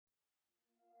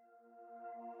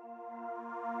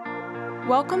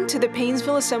Welcome to the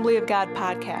Painesville Assembly of God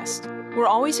podcast. We're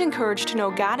always encouraged to know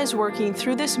God is working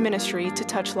through this ministry to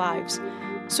touch lives.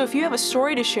 So if you have a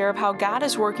story to share of how God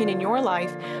is working in your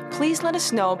life, please let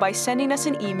us know by sending us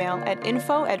an email at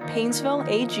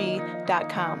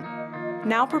info@painesvilleag.com.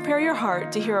 Now prepare your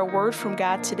heart to hear a word from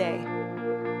God today.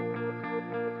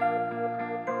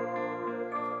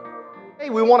 Hey,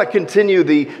 we want to continue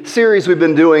the series we've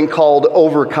been doing called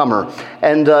Overcomer.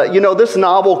 And this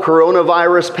novel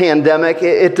coronavirus pandemic,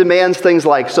 it demands things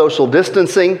like social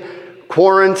distancing,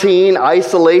 quarantine,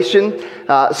 isolation.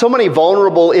 So many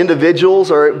vulnerable individuals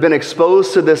have been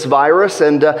exposed to this virus,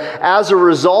 and as a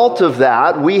result of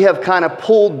that, we have kind of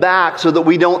pulled back so that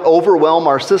we don't overwhelm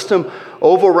our system,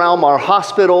 overwhelm our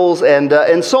hospitals,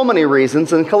 and so many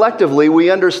reasons. And collectively, we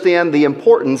understand the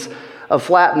importance of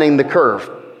flattening the curve.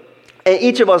 And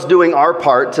each of us doing our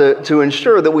part to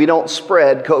ensure that we don't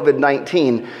spread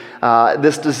COVID-19,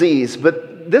 this disease.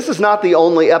 But this is not the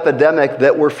only epidemic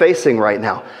that we're facing right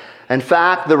now. In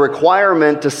fact, the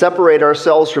requirement to separate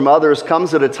ourselves from others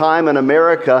comes at a time in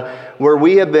America where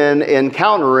we have been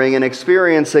encountering and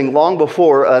experiencing long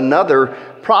before another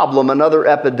problem, another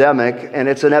epidemic, and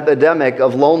it's an epidemic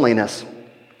of loneliness.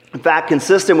 In fact,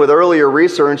 consistent with earlier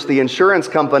research, the insurance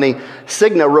company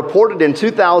Cigna reported in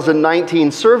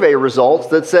 2019 survey results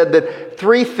that said that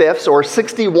 3/5 or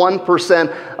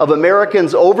 61% of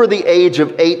Americans over the age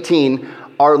of 18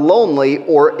 are lonely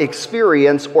or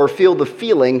experience or feel the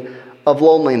feeling of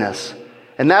loneliness.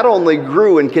 And that only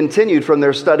grew and continued from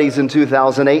their studies in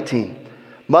 2018.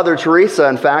 Mother Teresa,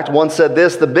 in fact, once said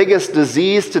this: "The biggest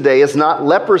disease today is not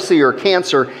leprosy or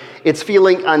cancer, it's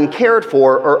feeling uncared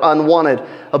for or unwanted,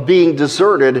 of being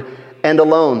deserted and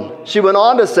alone." She went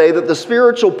on to say that the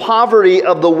spiritual poverty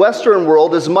of the Western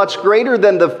world is much greater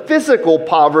than the physical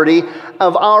poverty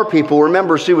of our people.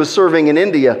 Remember, she was serving in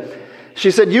India.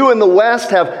 She said, "You in the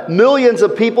West have millions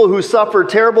of people who suffer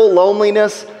terrible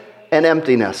loneliness and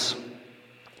emptiness."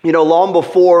 You know, long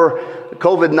before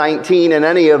COVID-19 and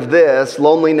any of this,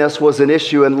 loneliness was an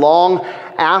issue. And long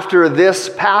after this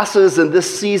passes and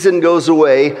this season goes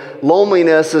away,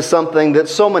 loneliness is something that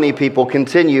so many people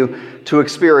continue to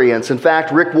experience. In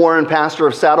fact, Rick Warren, pastor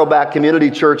of Saddleback Community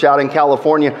Church out in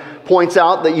California, points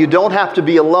out that you don't have to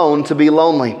be alone to be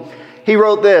lonely. He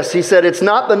wrote this. He said, "It's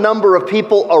not the number of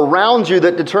people around you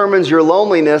that determines your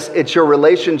loneliness, it's your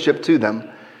relationship to them."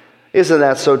 Isn't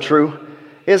that so true?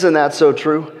 Isn't that so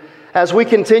true? As we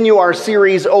continue our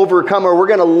series, Overcomer, we're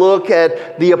going to look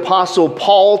at the Apostle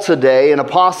Paul today, an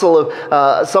apostle of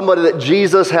somebody that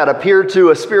Jesus had appeared to,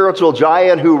 a spiritual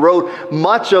giant who wrote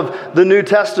much of the New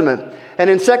Testament. And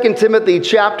in 2 Timothy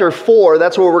chapter 4,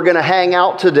 that's where we're going to hang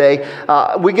out today,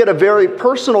 we get a very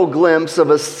personal glimpse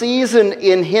of a season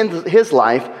in his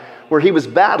life where he was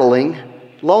battling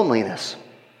loneliness.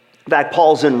 In fact,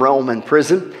 Paul's in Rome in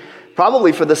prison.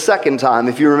 Probably for the second time.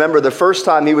 If you remember, the first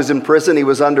time he was in prison, he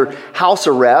was under house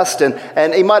arrest, and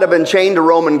he might have been chained to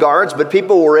Roman guards, but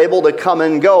people were able to come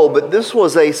and go. But this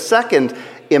was a second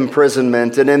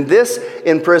imprisonment, and in this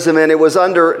imprisonment, it was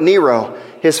under Nero.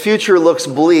 His future looks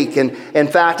bleak, and in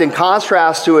fact, in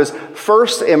contrast to his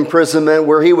first imprisonment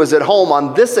where he was at home,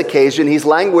 on this occasion, he's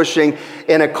languishing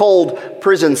in a cold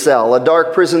prison cell, a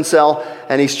dark prison cell,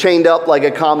 and he's chained up like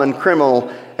a common criminal,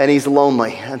 and he's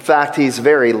lonely. In fact, he's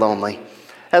very lonely.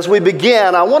 As we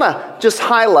begin, I want to just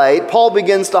Paul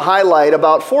begins to highlight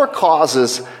about 4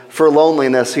 causes for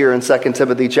loneliness here in 2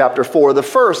 Timothy chapter 4. The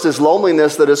first is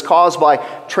loneliness that is caused by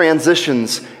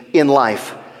transitions in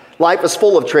life. Life is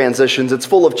full of transitions. It's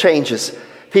full of changes.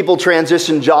 People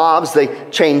transition jobs, they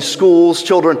change schools,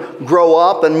 children grow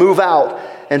up and move out.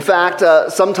 In fact,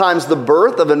 sometimes the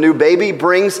birth of a new baby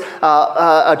brings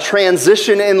a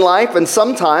transition in life, and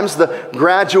sometimes the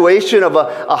graduation of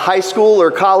a high school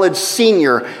or college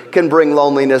senior can bring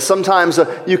loneliness. Sometimes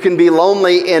you can be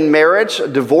lonely in marriage. A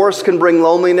divorce can bring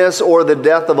loneliness, or the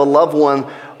death of a loved one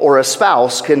or a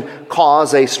spouse can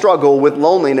cause a struggle with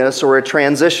loneliness or a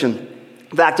transition.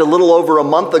 In fact, a little over a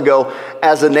month ago,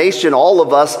 as a nation, all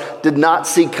of us did not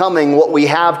see coming what we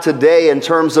have today in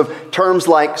terms of terms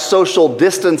like social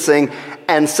distancing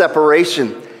and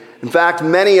separation. In fact,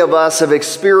 many of us have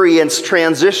experienced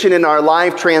transition in our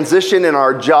life, transition in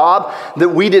our job that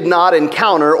we did not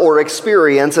encounter or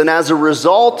experience. And as a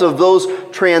result of those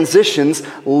transitions,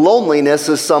 loneliness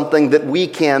is something that we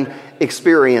can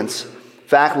experience. In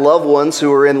fact, loved ones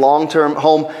who are in long-term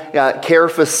home care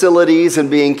facilities and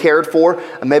being cared for,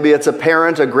 maybe it's a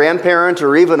parent, a grandparent,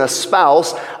 or even a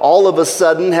spouse, all of a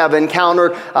sudden have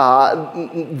encountered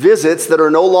visits that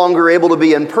are no longer able to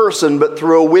be in person but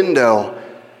through a window.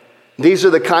 These are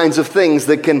the kinds of things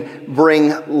that can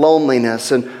bring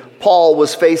loneliness. And Paul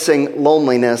was facing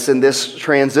loneliness in this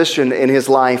transition in his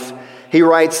life. He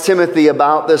writes Timothy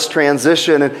about this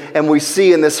transition, and we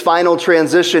see in this final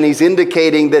transition, he's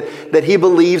indicating that he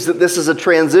believes that this is a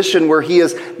transition where he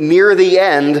is near the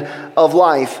end of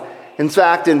life. In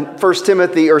fact, in 2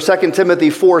 Timothy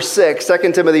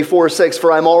 4:6,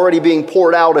 for I'm already being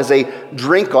poured out as a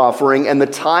drink offering, and the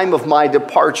time of my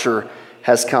departure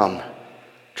has come.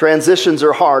 Transitions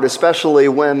are hard, especially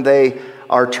when they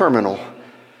are terminal.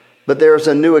 But there's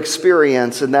a new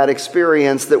experience, and that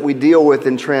experience that we deal with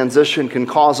in transition can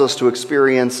cause us to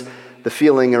experience the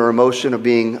feeling or emotion of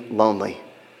being lonely.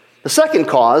 The second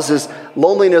cause is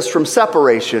loneliness from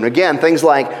separation. Again, things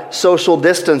like social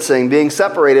distancing, being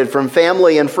separated from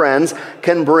family and friends,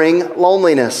 can bring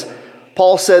loneliness.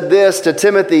 Paul said this to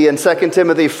Timothy in 2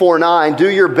 Timothy 4:9, do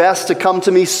your best to come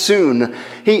to me soon.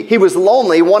 He was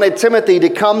lonely, wanted Timothy to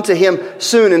come to him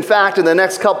soon. In fact, in the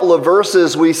next couple of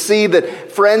verses, we see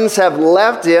that friends have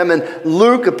left him, and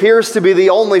Luke appears to be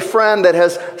the only friend that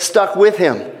has stuck with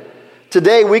him.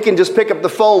 Today, we can just pick up the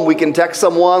phone. We can text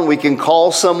someone. We can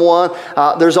call someone.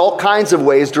 There's all kinds of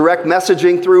ways, direct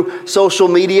messaging through social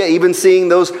media, even seeing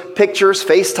those pictures,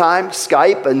 FaceTime,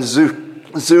 Skype, and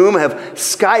Zoom have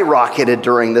skyrocketed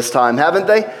during this time, haven't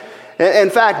they? In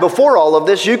fact, before all of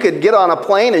this, you could get on a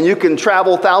plane and you can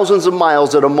travel thousands of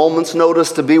miles at a moment's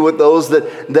notice to be with those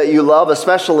that you love,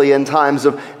 especially in times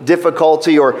of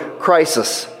difficulty or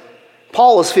crisis.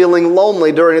 Paul is feeling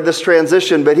lonely during this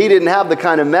transition, but he didn't have the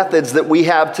kind of methods that we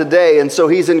have today. And so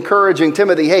he's encouraging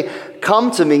Timothy, hey,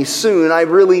 come to me soon. I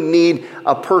really need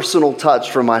a personal touch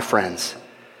from my friends.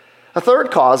 A third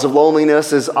cause of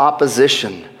loneliness is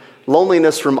opposition.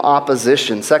 Loneliness from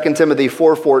opposition. 2 Timothy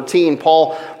 4:14,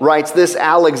 Paul writes this,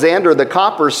 Alexander the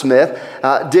coppersmith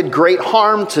did great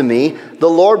harm to me. The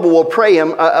Lord will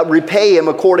repay him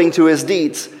according to his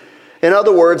deeds. In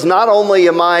other words, not only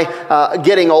am I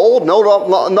getting old,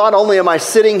 not only am I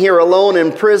sitting here alone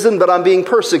in prison, but I'm being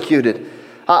persecuted.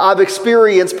 I've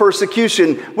experienced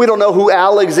persecution. We don't know who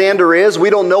Alexander is. We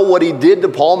don't know what he did to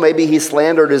Paul. Maybe he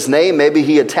slandered his name. Maybe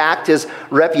he attacked his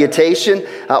reputation.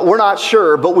 We're not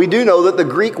sure, but we do know that the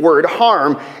Greek word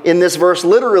harm in this verse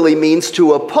literally means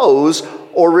to oppose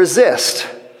or resist.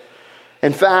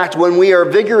 In fact, when we are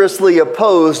vigorously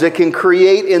opposed, it can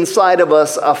create inside of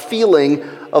us a feeling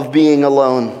of being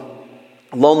alone.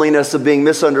 Loneliness of being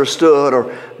misunderstood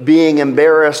or being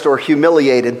embarrassed or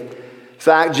humiliated. In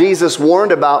fact, Jesus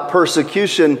warned about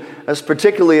persecution, as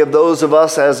particularly of those of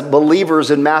us as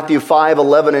believers in Matthew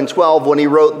 5:11 and 12, when he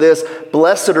wrote this,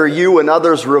 blessed are you when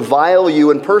others revile you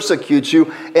and persecute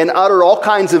you and utter all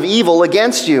kinds of evil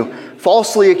against you,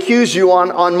 falsely accuse you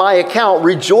on my account.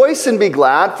 Rejoice and be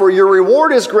glad, for your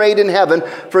reward is great in heaven,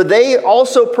 for they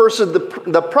also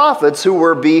persecuted the prophets who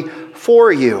were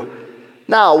before you.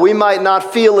 Now, we might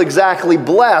not feel exactly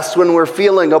blessed when we're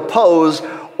feeling opposed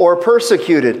or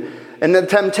persecuted. And the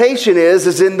temptation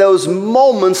is in those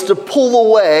moments to pull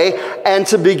away and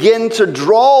to begin to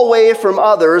draw away from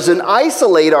others and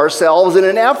isolate ourselves in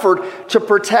an effort to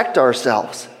protect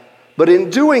ourselves. But in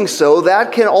doing so,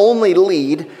 that can only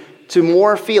lead to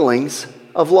more feelings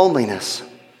of loneliness.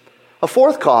 A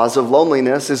fourth cause of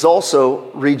loneliness is also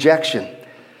rejection.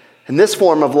 And this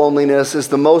form of loneliness is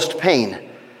the most pain.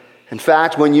 In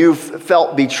fact, when you've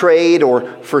felt betrayed or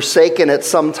forsaken at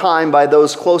some time by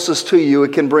those closest to you,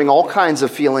 it can bring all kinds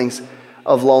of feelings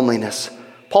of loneliness.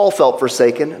 Paul felt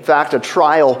forsaken. In fact, a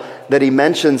trial that he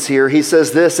mentions here, he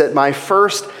says this, at my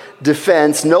first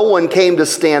defense, no one came to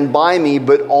stand by me,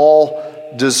 but all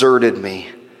deserted me.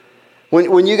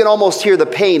 When you can almost hear the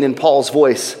pain in Paul's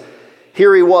voice.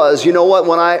 Here he was, you know what,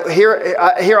 when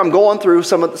here I'm going through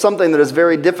something that is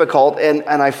very difficult, and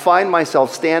I find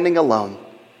myself standing alone.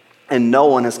 And no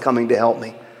one is coming to help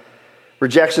me.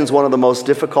 Rejection is one of the most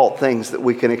difficult things that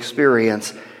we can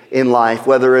experience in life,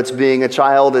 whether it's being a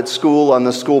child at school on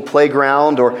the school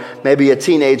playground or maybe a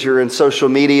teenager in social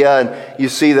media and you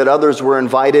see that others were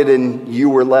invited and you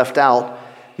were left out.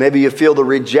 Maybe you feel the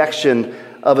rejection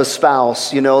of a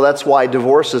spouse. You know, that's why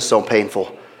divorce is so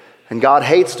painful. And God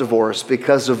hates divorce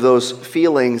because of those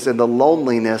feelings and the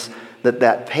loneliness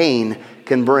that pain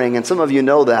can bring. And some of you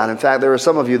know that. In fact, there are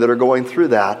some of you that are going through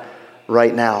that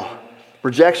right now.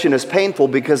 Rejection is painful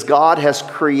because God has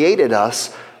created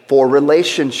us for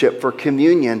relationship, for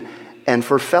communion, and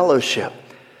for fellowship.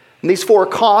 And these four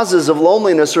causes of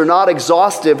loneliness are not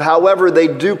exhaustive. However, they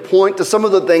do point to some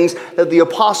of the things that the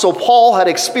Apostle Paul had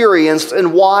experienced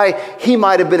and why he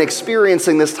might have been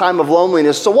experiencing this time of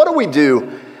loneliness. So what do we do?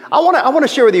 I want to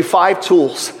share with you 5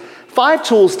 tools. 5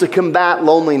 tools to combat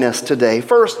loneliness today.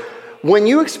 First, when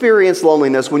you experience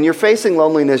loneliness, when you're facing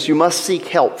loneliness, you must seek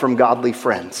help from godly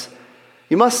friends.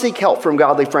 You must seek help from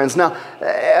godly friends. Now,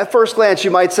 at first glance,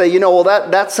 you might say, well,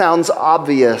 that sounds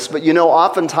obvious, but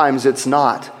oftentimes it's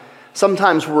not.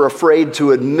 Sometimes we're afraid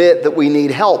to admit that we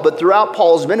need help, but throughout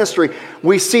Paul's ministry,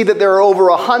 we see that there are over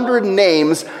 100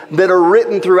 names that are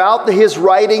written throughout his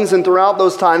writings and throughout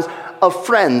those times of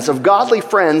friends, of godly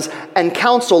friends and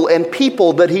counsel and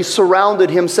people that he surrounded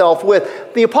himself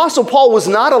with. The Apostle Paul was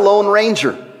not a lone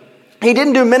ranger. He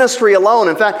didn't do ministry alone.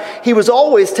 In fact, he was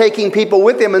always taking people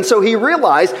with him. And so he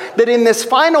realized that in this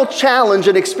final challenge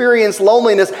and experience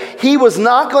loneliness, he was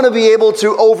not going to be able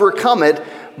to overcome it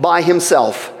by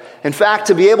himself. In fact,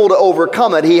 to be able to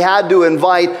overcome it, he had to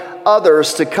invite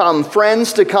others to come,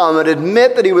 friends to come, and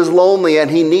admit that he was lonely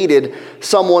and he needed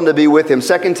someone to be with him.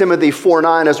 2 Timothy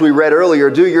 4:9, as we read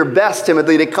earlier, do your best,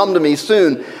 Timothy, to come to me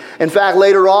soon. In fact,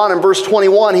 later on in verse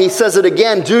 21, he says it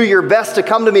again, do your best to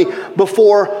come to me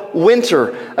before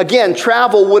winter. Again,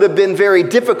 travel would have been very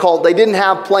difficult. They didn't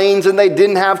have planes and they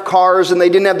didn't have cars and they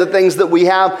didn't have the things that we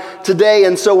have today.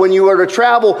 And so when you were to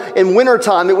travel in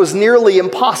wintertime, it was nearly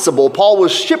impossible. Paul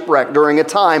was shipwrecked during a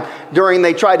time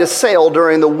they tried to sail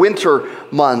during the winter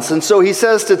months. And so he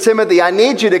says to Timothy, I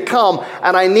need you to come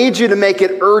and I need you to make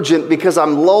it urgent because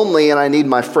I'm lonely and I need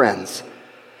my friends.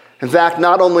 In fact,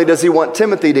 not only does he want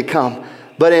Timothy to come,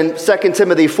 but in 2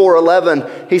 Timothy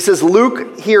 4:11, he says,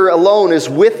 Luke here alone is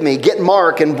with me. Get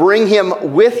Mark and bring him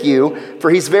with you,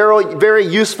 for he's very, very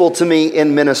useful to me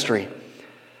in ministry.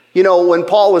 When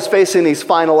Paul was facing these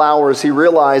final hours, he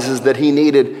realizes that he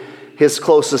needed his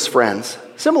closest friends,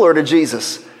 similar to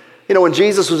Jesus. When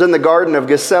Jesus was in the Garden of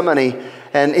Gethsemane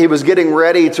and he was getting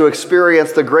ready to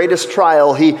experience the greatest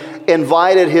trial, he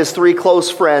invited his 3 close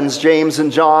friends, James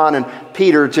and John and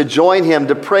Peter, to join him,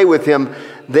 to pray with him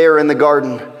there in the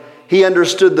garden. He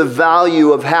understood the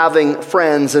value of having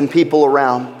friends and people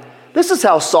around. This is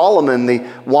how Solomon, the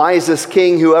wisest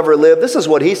king who ever lived, this is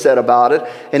what he said about it.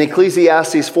 In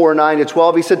Ecclesiastes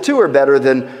 4:9-12, he said, 2 are better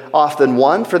than often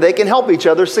one, for they can help each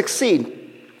other succeed.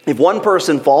 If one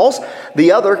person falls,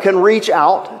 the other can reach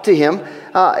out to him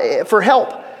for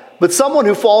help. But someone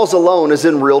who falls alone is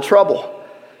in real trouble.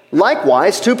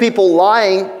 Likewise, 2 people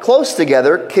lying close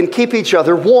together can keep each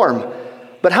other warm.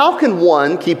 But how can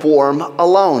one keep warm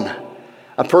alone?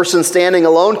 A person standing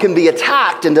alone can be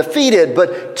attacked and defeated,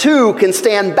 but 2 can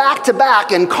stand back to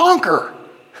back and conquer.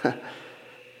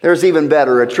 There's even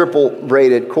better. A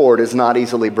triple-braided cord is not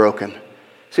easily broken.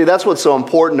 See, that's what's so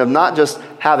important of not just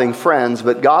having friends,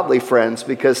 but godly friends,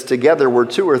 because together where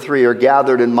 2 or 3 are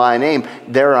gathered in my name,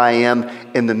 there I am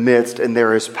in the midst. And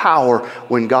there is power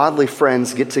when godly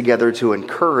friends get together to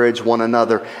encourage one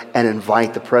another and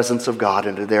invite the presence of God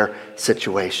into their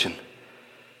situation.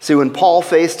 See, when Paul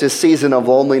faced his season of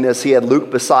loneliness, he had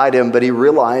Luke beside him, but he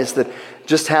realized that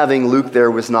just having Luke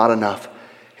there was not enough.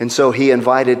 And so he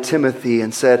invited Timothy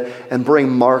and said, and bring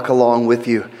Mark along with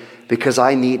you, because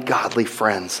I need godly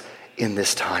friends in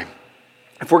this time.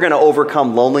 If we're going to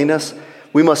overcome loneliness,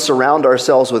 we must surround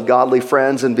ourselves with godly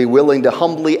friends and be willing to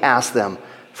humbly ask them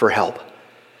for help.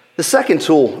 The second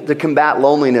tool to combat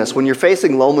loneliness, when you're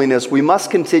facing loneliness, we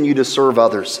must continue to serve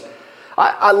others.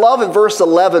 I love in verse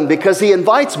 11 because he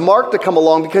invites Mark to come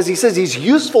along because he says he's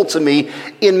useful to me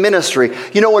in ministry.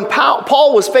 When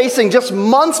Paul was facing just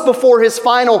months before his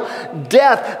final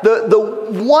death, the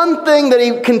one thing that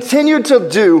he continued to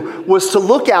do was to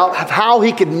look out of how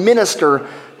he could minister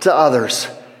to others.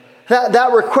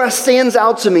 That request stands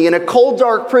out to me. In a cold,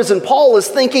 dark prison, Paul is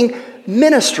thinking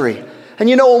ministry. And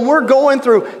when we're going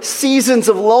through seasons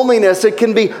of loneliness, it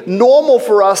can be normal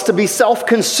for us to be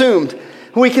self-consumed.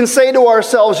 We can say to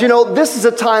ourselves, this is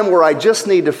a time where I just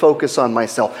need to focus on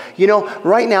myself.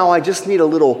 Right now I just need a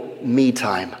little me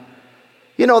time.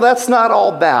 That's not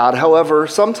all bad. However,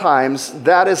 sometimes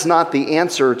that is not the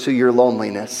answer to your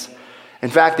loneliness. In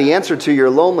fact, the answer to your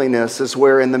loneliness is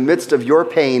where in the midst of your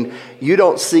pain, you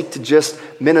don't seek to just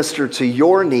minister to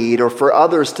your need or for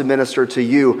others to minister to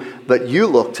you, but you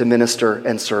look to minister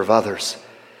and serve others.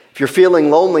 If you're feeling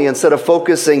lonely, instead of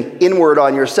focusing inward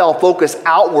on yourself, focus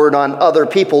outward on other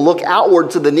people. Look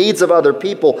outward to the needs of other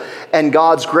people, and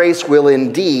God's grace will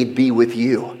indeed be with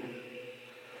you. In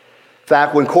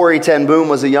fact, when Corrie ten Boom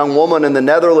was a young woman in the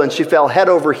Netherlands, she fell head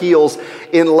over heels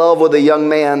in love with a young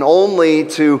man, only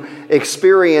to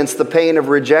experience the pain of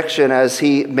rejection as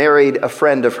he married a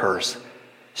friend of hers.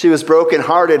 She was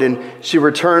brokenhearted, and she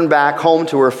returned back home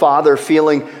to her father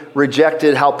feeling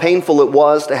rejected, how painful it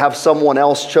was to have someone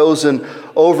else chosen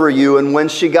over you. And when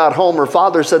she got home, her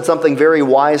father said something very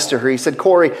wise to her. He said,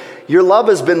 Corrie, your love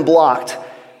has been blocked,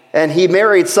 and he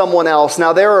married someone else.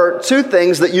 Now, there are 2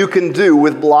 things that you can do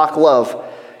with blocked love.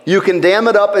 You can dam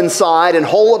it up inside and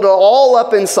hold it all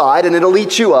up inside and it'll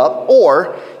eat you up,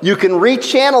 or you can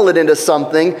rechannel it into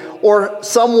something or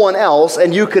someone else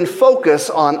and you can focus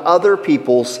on other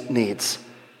people's needs.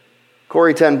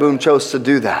 Corrie ten Boom chose to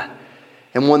do that.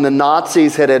 And when the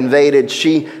Nazis had invaded,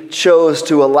 she chose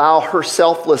to allow her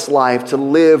selfless life to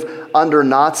live under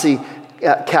Nazi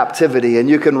captivity. And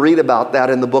you can read about that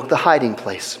in the book, The Hiding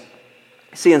Place.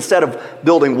 See, instead of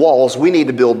building walls, we need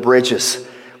to build bridges.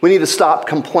 We need to stop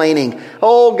complaining.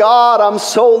 Oh, God, I'm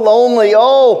so lonely.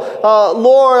 Oh,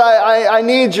 Lord, I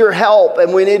need your help.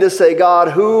 And we need to say, God,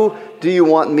 who do you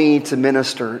want me to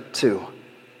minister to?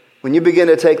 When you begin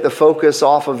to take the focus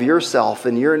off of yourself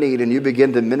and your need and you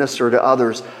begin to minister to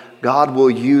others, God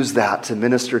will use that to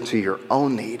minister to your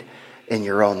own need and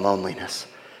your own loneliness.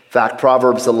 In fact,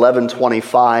 Proverbs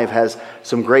 11:25 has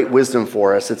some great wisdom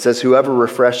for us. It says, whoever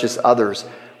refreshes others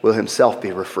will himself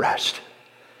be refreshed.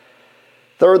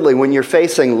 Thirdly, when you're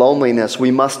facing loneliness, we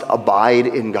must abide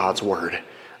in God's word.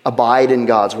 Abide in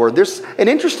God's word. There's an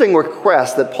interesting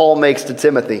request that Paul makes to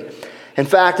Timothy. In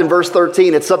fact, in verse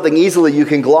 13, it's something easily you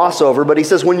can gloss over, but he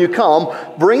says, when you come,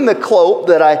 bring the cloak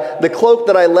that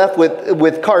I left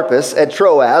with Carpus at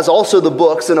Troas, also the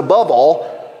books, and above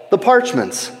all, the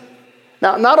parchments.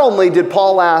 Now, not only did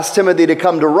Paul ask Timothy to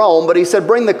come to Rome, but he said,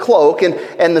 bring the cloak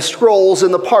and the scrolls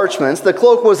and the parchments. The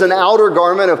cloak was an outer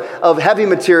garment of heavy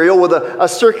material with a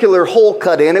circular hole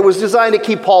cut in. It was designed to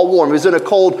keep Paul warm. He was in a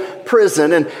cold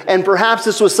prison, and perhaps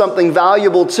this was something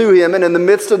valuable to him. And in the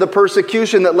midst of the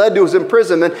persecution that led to his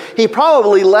imprisonment, he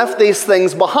probably left these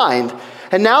things behind.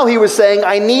 And now he was saying,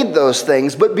 I need those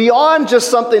things. But beyond just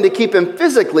something to keep him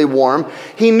physically warm,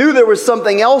 he knew there was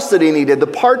something else that he needed, the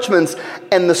parchments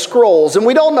and the scrolls. And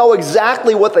we don't know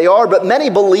exactly what they are, but many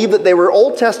believe that they were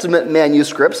Old Testament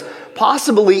manuscripts,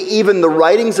 possibly even the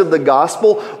writings of the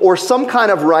gospel or some kind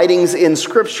of writings in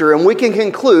Scripture. And we can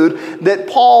conclude that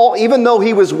Paul, even though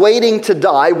he was waiting to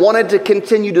die, wanted to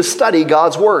continue to study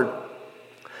God's word.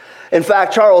 In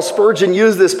fact, Charles Spurgeon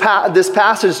used this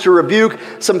passage to rebuke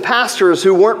some pastors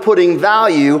who weren't putting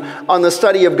value on the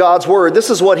study of God's word. This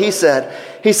is what he said.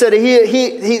 He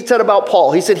said about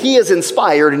Paul, he said, he is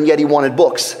inspired and yet he wanted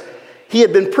books. He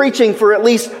had been preaching for at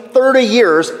least 30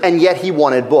 years and yet he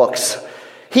wanted books.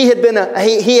 He had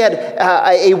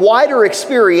a wider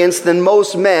experience than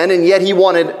most men and yet he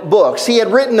wanted books. He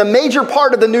had written a major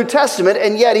part of the New Testament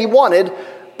and yet he wanted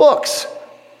books.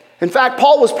 In fact,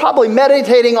 Paul was probably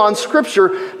meditating on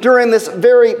Scripture during this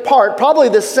very part, probably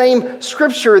the same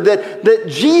Scripture that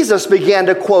Jesus began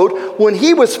to quote when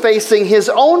he was facing his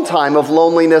own time of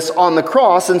loneliness on the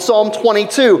cross in Psalm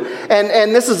 22.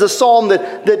 And this is a psalm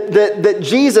that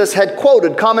Jesus had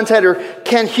quoted. Commentator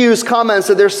Ken Hughes comments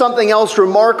that there's something else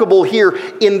remarkable here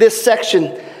in this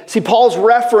section. See, Paul's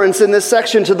reference in this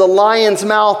section to the lion's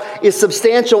mouth is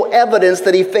substantial evidence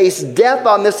that he faced death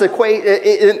on this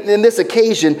in this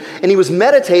occasion, and he was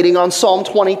meditating on Psalm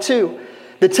 22.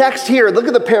 The text here, look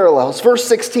at the parallels. Verse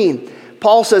 16,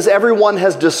 Paul says, everyone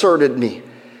has deserted me.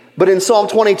 But in Psalm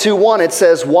 22:1, it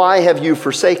says, why have you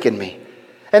forsaken me?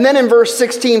 And then in verse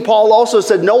 16, Paul also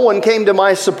said, no one came to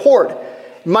my support.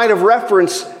 You might have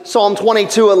referenced Psalm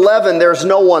 22:11, there's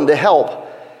no one to help.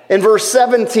 In verse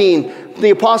 17, the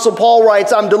Apostle Paul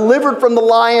writes, I'm delivered from the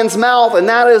lion's mouth, and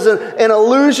that is an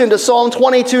allusion to Psalm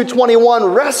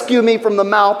 22:21, rescue me from the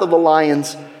mouth of the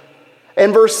lions.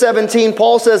 In verse 17,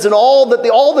 Paul says, and all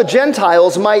the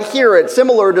Gentiles might hear it,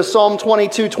 similar to Psalm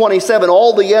 22:27,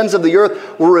 all the ends of the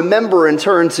earth will remember and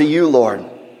turn to you, Lord.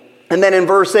 And then in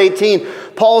verse 18,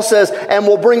 Paul says, and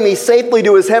will bring me safely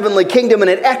to his heavenly kingdom, and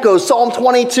it echoes Psalm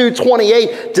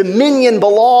 22:28, dominion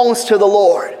belongs to the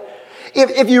Lord.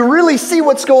 If you really see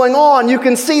what's going on, you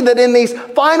can see that in these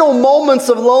final moments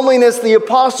of loneliness, the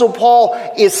Apostle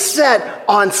Paul is set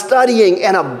on studying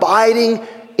and abiding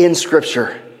in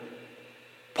Scripture.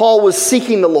 Paul was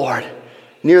seeking the Lord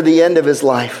near the end of his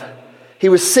life. He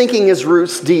was sinking his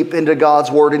roots deep into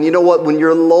God's Word. And you know what? When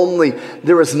you're lonely,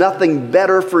 there is nothing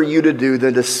better for you to do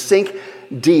than to sink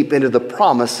deep into the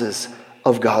promises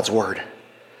of God's Word.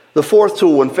 The fourth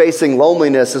tool when facing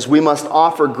loneliness is we must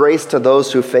offer grace to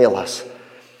those who fail us.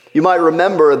 You might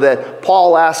remember that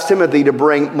Paul asked Timothy to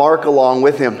bring Mark along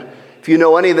with him. If you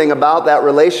know anything about that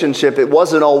relationship, it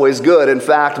wasn't always good. In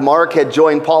fact, Mark had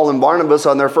joined Paul and Barnabas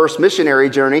on their first missionary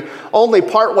journey, only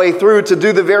partway through to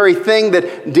do the very thing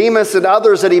that Demas and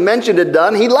others that he mentioned had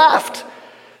done. He left.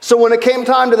 So when it came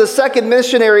time to the second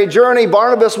missionary journey,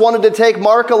 Barnabas wanted to take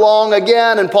Mark along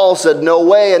again, and Paul said, no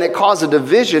way, and it caused a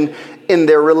division in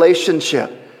their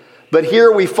relationship. But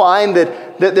here we find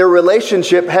that their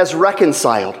relationship has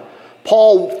reconciled.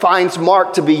 Paul finds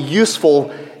Mark to be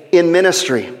useful in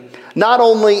ministry. Not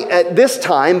only at this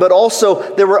time, but also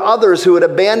there were others who had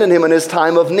abandoned him in his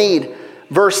time of need.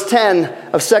 Verse 10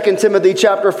 of 2 Timothy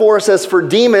chapter 4 says, "For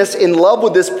Demas, in love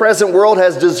with this present world,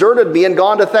 has deserted me and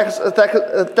gone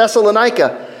to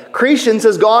Thessalonica. Crescens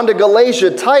has gone to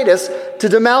Galatia, Titus to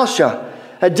Dalmatia."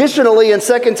 Additionally, in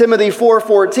 2 Timothy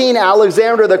 4:14,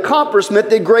 Alexander the coppersmith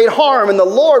did great harm, and the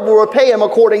Lord will repay him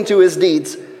according to his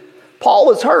deeds. Paul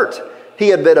was hurt. He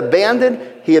had been abandoned.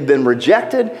 He had been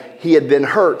rejected. He had been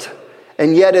hurt.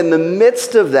 And yet in the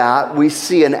midst of that, we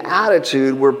see an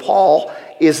attitude where Paul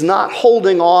is not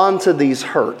holding on to these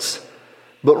hurts,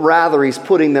 but rather he's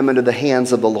putting them into the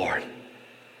hands of the Lord.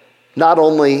 Not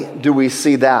only do we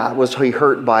see that, was he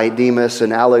hurt by Demas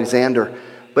and Alexander,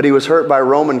 but he was hurt by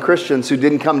Roman Christians who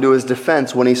didn't come to his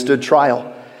defense when he stood trial.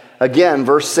 Again,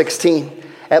 verse 16,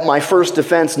 "At my first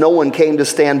defense, no one came to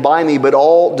stand by me, but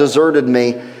all deserted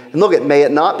me. And look at, may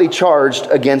it not be charged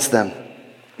against them."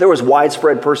 There was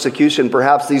widespread persecution.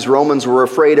 Perhaps these Romans were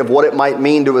afraid of what it might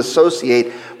mean to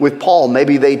associate with Paul.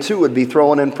 Maybe they too would be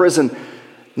thrown in prison.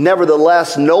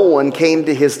 Nevertheless, no one came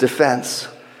to his defense.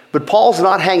 But Paul's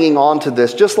not hanging on to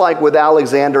this. Just like with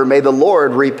Alexander, may the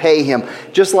Lord repay him.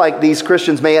 Just like these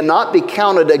Christians, may it not be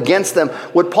counted against them.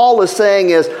 What Paul is saying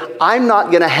is, I'm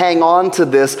not going to hang on to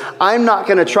this. I'm not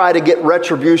going to try to get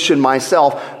retribution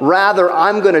myself. Rather,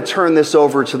 I'm going to turn this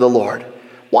over to the Lord.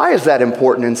 Why is that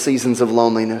important in seasons of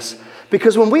loneliness?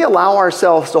 Because when we allow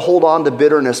ourselves to hold on to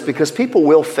bitterness, because people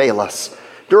will fail us.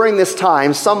 During this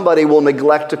time, somebody will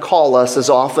neglect to call us as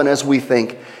often as we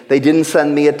think. They didn't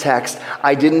send me a text.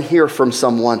 I didn't hear from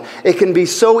someone. It can be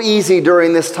so easy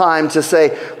during this time to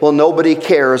say, well, nobody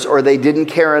cares, or they didn't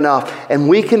care enough. And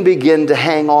we can begin to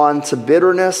hang on to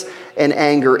bitterness and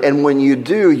anger. And when you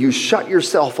do, you shut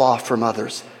yourself off from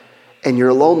others, and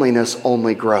your loneliness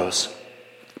only grows.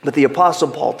 But the Apostle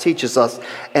Paul teaches us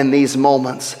in these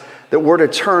moments that we're to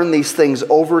turn these things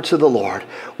over to the Lord.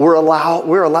 We're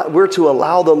to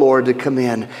allow the Lord to come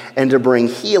in and to bring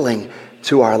healing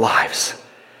to our lives.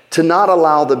 To not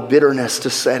allow the bitterness to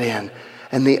set in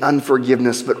and the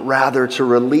unforgiveness, but rather to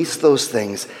release those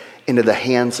things into the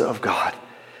hands of God.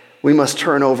 We must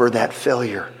turn over that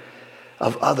failure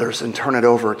of others and turn it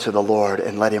over to the Lord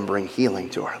and let him bring healing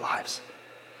to our lives.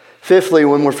 Fifthly,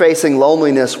 when we're facing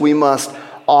loneliness, we must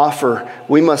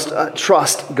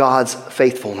trust God's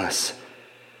faithfulness.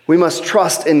 We must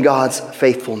trust in God's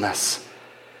faithfulness.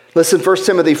 Listen, 1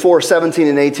 Timothy 4:17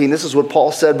 and 18. This is what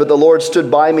Paul said, "But the Lord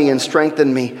stood by me and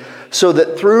strengthened me, so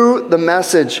that through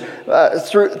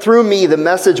me the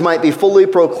message might be fully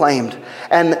proclaimed,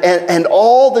 and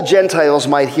all the Gentiles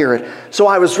might hear it. So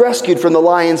I was rescued from the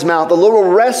lion's mouth. The Lord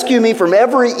will rescue me from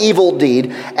every evil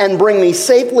deed and bring me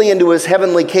safely into his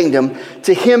heavenly kingdom.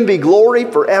 To him be glory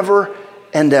forever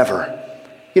and ever."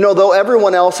 You know, though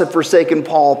everyone else had forsaken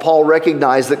Paul, Paul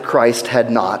recognized that Christ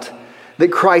had not.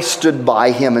 That Christ stood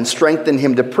by him and strengthened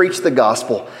him to preach the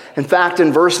gospel. In fact,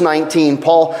 in verse 19,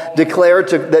 Paul declared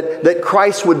that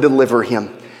Christ would deliver him.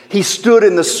 He stood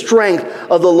in the strength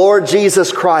of the Lord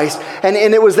Jesus Christ. And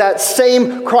it was that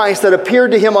same Christ that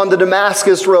appeared to him on the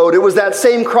Damascus road. It was that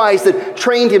same Christ that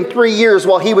trained him 3 years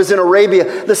while he was in Arabia.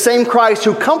 The same Christ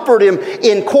who comforted him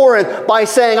in Corinth by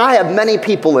saying, "I have many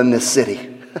people in this city."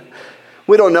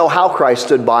 We don't know how Christ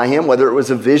stood by him, whether it was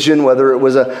a vision, whether it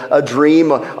was a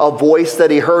dream, a voice that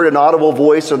he heard, an audible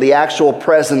voice, or the actual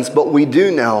presence. But we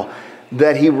do know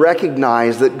that he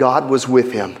recognized that God was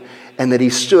with him and that he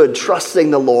stood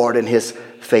trusting the Lord in his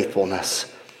faithfulness.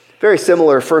 Very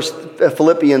similar,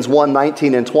 Philippians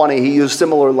 1:19 and 20, he used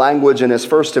similar language in his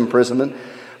first imprisonment.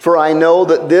 "For I know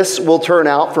that this will turn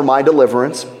out for my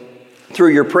deliverance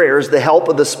through your prayers, the help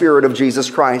of the Spirit of Jesus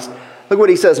Christ." Look what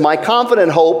he says, "My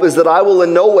confident hope is that I will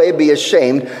in no way be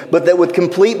ashamed, but that with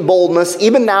complete boldness,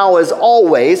 even now as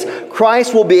always,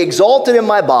 Christ will be exalted in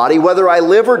my body, whether I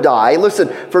live or die. Listen,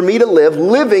 for me to live,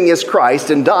 living is Christ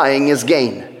and dying is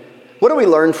gain." What do we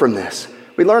learn from this?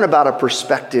 We learn about a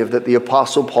perspective that the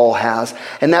Apostle Paul has.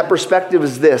 And that perspective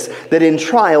is this, that in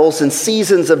trials and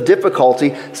seasons of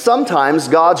difficulty, sometimes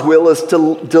God's will is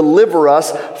to deliver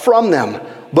us from them.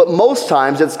 But most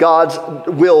times it's God's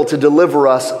will to deliver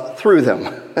us through them.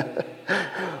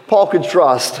 Paul could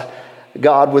trust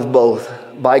God with both.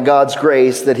 By God's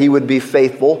grace that he would be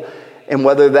faithful. And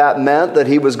whether that meant that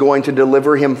he was going to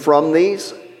deliver him from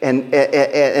these and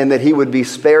that he would be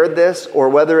spared this, or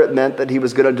whether it meant that he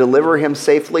was going to deliver him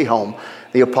safely home,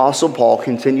 the Apostle Paul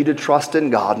continued to trust in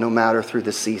God no matter through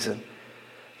the season.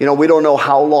 You know, we don't know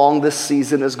how long this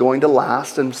season is going to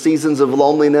last, and seasons of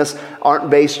loneliness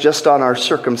aren't based just on our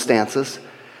circumstances.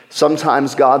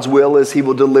 Sometimes God's will is He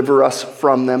will deliver us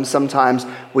from them. Sometimes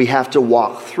we have to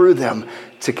walk through them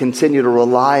to continue to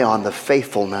rely on the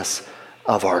faithfulness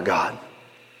of our God.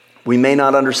 We may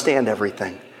not understand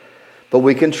everything, but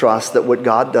we can trust that what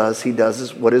God does, He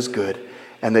does what is good,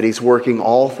 and that He's working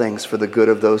all things for the good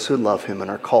of those who love Him and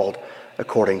are called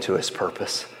according to His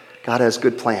purpose. God has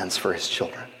good plans for His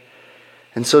children.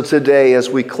 And so today, as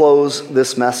we close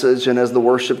this message and as the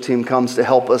worship team comes to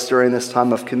help us during this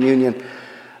time of communion,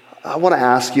 I want to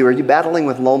ask you, are you battling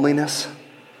with loneliness?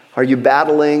 Are you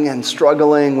battling and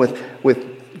struggling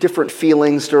with different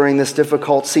feelings during this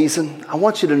difficult season? I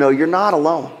want you to know you're not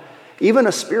alone. Even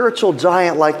a spiritual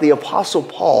giant like the Apostle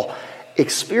Paul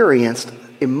experienced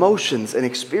emotions and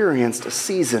experienced a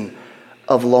season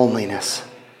of loneliness.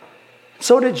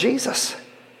 So did Jesus. In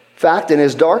fact, in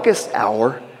His darkest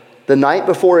hour, the night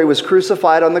before He was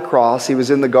crucified on the cross, He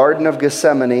was in the Garden of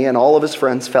Gethsemane and all of His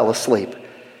friends fell asleep.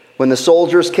 When the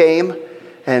soldiers came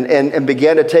and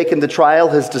began to take Him to trial,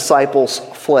 His disciples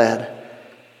fled.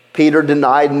 Peter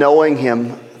denied knowing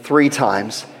Him 3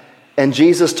 times. And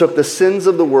Jesus took the sins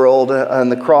of the world on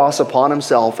the cross upon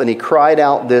Himself, and He cried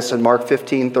out this in Mark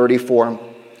 15:34,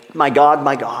 my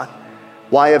God,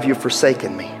 why have you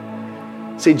forsaken me?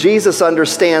 See, Jesus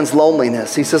understands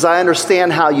loneliness. He says, I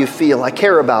understand how you feel. I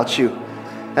care about you,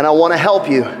 and I want to help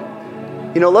you.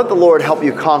 Let the Lord help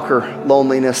you conquer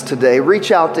loneliness today.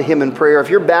 Reach out to Him in prayer. If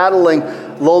you're battling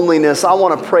loneliness, I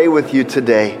want to pray with you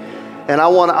today. And I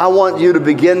want you to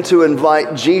begin to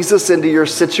invite Jesus into your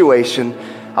situation.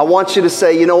 I want you to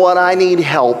say, you know what, I need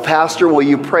help. Pastor, will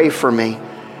you pray for me?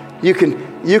 You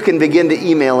can begin to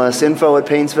email us,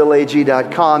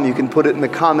 info@painesvilleag.com. You can put it in the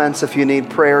comments if you need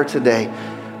prayer today.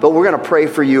 But we're going to pray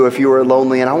for you if you are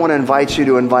lonely. And I want to invite you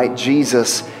to invite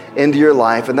Jesus into your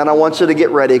life. And then I want you to get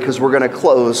ready because we're going to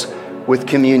close with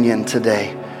communion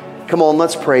today. Come on,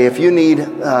 let's pray. If you need,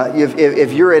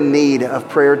 if you're in need of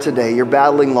prayer today, you're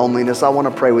battling loneliness, I want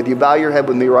to pray with you. Bow your head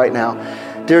with me right now.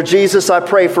 Dear Jesus, I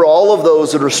pray for all of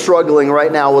those that are struggling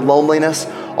right now with loneliness,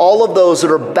 all of those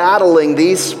that are battling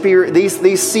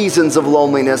these seasons of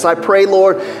loneliness. I pray,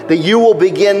 Lord, that you will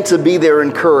begin to be their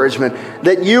encouragement,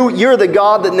 that you're the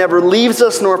God that never leaves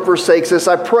us nor forsakes us.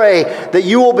 I pray that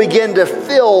you will begin to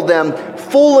fill them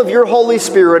full of your Holy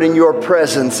Spirit and your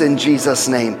presence in Jesus'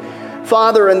 name.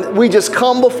 Father, and we just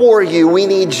come before you. We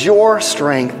need your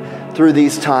strength through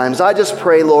these times. I just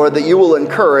pray, Lord, that you will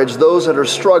encourage those that are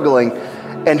struggling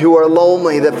and who are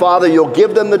lonely, that, Father, you'll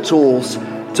give them the tools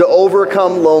to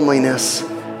overcome loneliness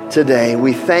today.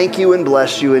 We thank you and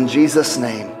bless you in Jesus'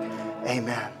 name.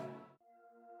 Amen.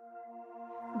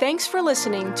 Thanks for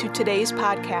listening to today's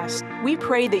podcast. We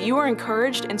pray that you are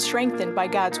encouraged and strengthened by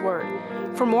God's Word.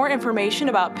 For more information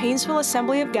about Painesville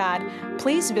Assembly of God,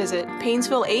 please visit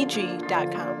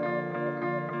painesvilleag.com.